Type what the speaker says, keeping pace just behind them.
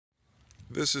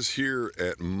This is here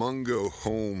at Mungo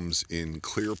Homes in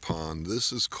Clear Pond.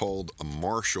 This is called a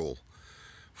Marshall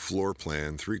floor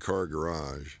plan, 3-car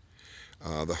garage.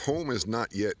 The home is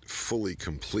not yet fully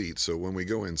complete, so when we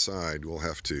go inside, we'll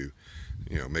have to,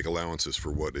 make allowances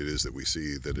for what it is that we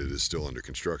see that it is still under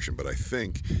construction. But I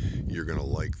think you're going to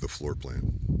like the floor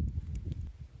plan.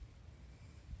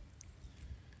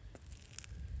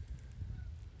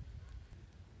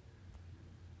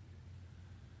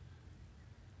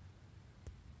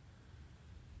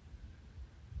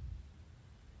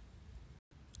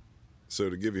 So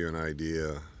to give you an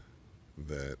idea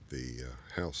that the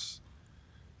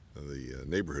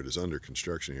neighborhood is under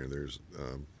construction here, there's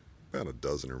about a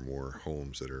dozen or more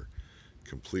homes that are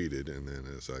completed, and then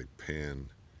as I pan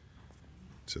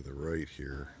to the right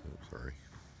here,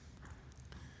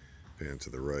 pan to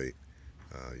the right,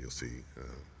 you'll see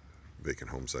vacant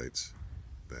home sites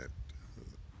that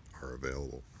are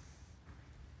available.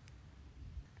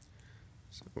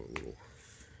 So a little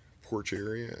porch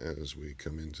area as we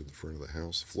come into the front of the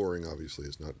house. Flooring obviously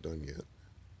is not done yet.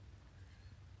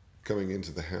 Coming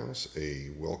into the house,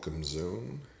 a welcome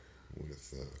zone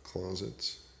with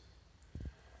closets.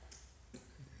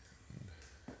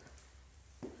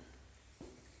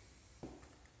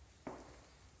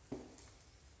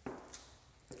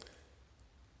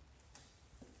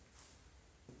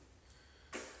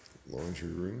 Laundry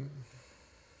room.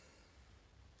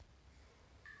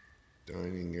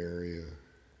 Dining area.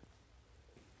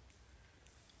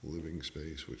 Living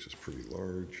space, which is pretty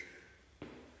large.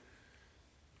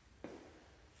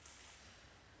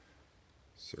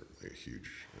 Certainly a huge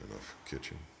enough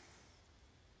kitchen.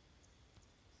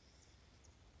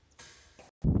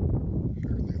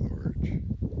 Fairly large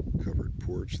covered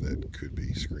porch that could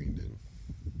be screened in.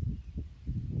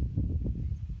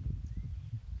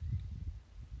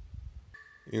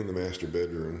 In the master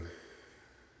bedroom,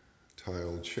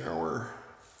 tiled shower.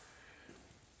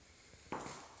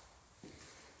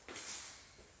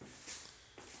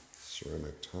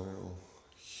 Ceramic tile,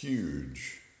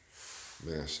 huge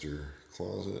master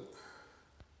closet.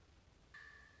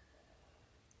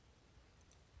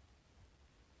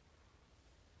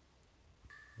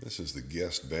 This is the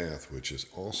guest bath, which is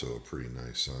also a pretty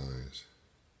nice size.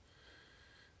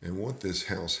 And what this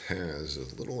house has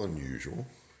is a little unusual,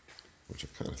 which I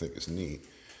kind of think is neat.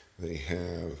 They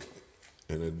have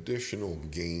an additional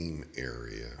game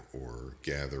area or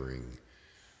gathering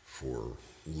for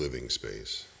living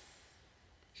space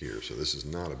here. So this is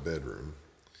not a bedroom.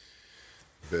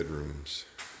 Bedrooms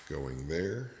going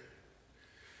there.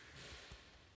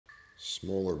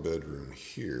 Smaller bedroom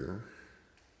here.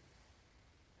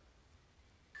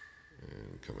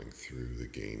 And coming through the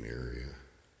game area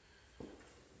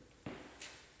to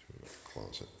a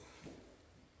closet.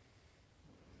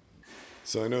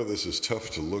 So I know this is tough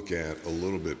to look at a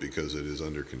little bit because it is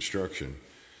under construction,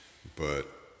 but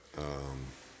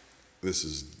this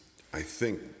is, I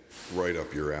think, right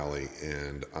up your alley,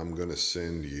 and I'm going to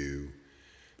send you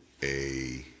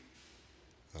a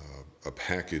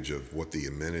package of what the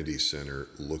amenity center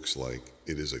looks like.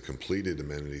 It is a completed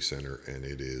amenity center, and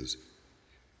it is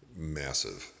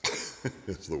massive.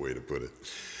 That's the way to put it.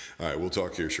 All right, we'll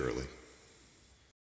talk here shortly.